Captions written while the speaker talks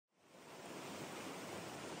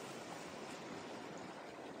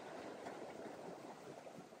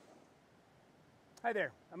Hi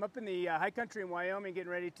there. I'm up in the high country in Wyoming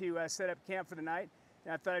getting ready to set up camp for the night.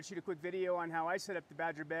 And I thought I'd shoot a quick video on how I set up the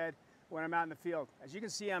Badger bed when I'm out in the field. As you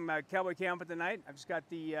can see, I'm cowboy camping tonight. I've just got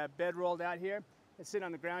the bed rolled out here. It's sitting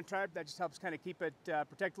on the ground tarp. That just helps kind of keep it,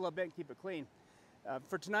 protect a little bit and keep it clean.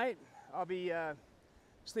 For tonight, I'll be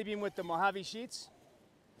sleeping with the Mojave sheets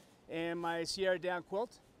and my Sierra down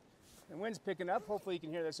quilt. The wind's picking up. Hopefully you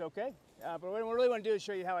can hear this okay. But what I really want to do is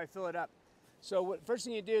show you how I fill it up. So first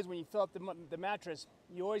thing you do is when you fill up the mattress,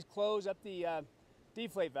 you always close up the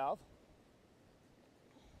deflate valve.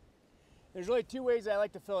 There's really two ways I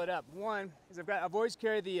like to fill it up. One is I've always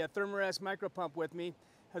carried the Thermarest micro pump with me. It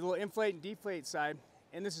has a little inflate and deflate side,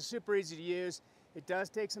 and this is super easy to use. It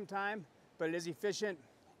does take some time, but it is efficient.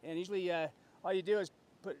 And usually all you do is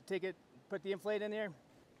put the inflate in there,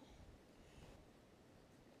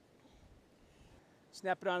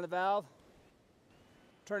 snap it on the valve,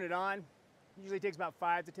 turn it on. Usually takes about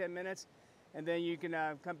 5 to 10 minutes, and then you can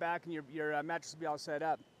come back and your mattress will be all set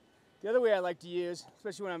up. The other way I like to use,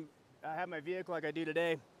 especially when I have my vehicle like I do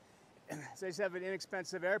today, is I just have an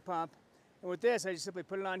inexpensive air pump, and with this I just simply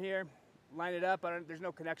put it on here, line it up. There's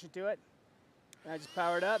no connection to it, and I just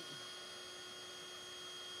power it up,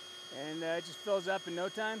 and it just fills up in no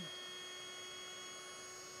time.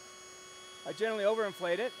 I generally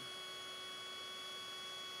overinflate it.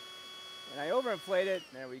 And I overinflate it.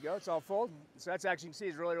 There we go, it's all full. So that's actually, you can see,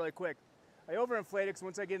 it's really, really quick. I overinflate it because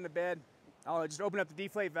once I get in the bed, I'll just open up the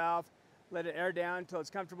deflate valve, let it air down until it's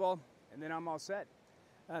comfortable, and then I'm all set.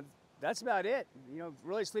 That's about it. You know,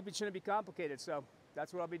 really sleeping shouldn't be complicated, so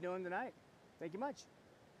that's what I'll be doing tonight. Thank you much.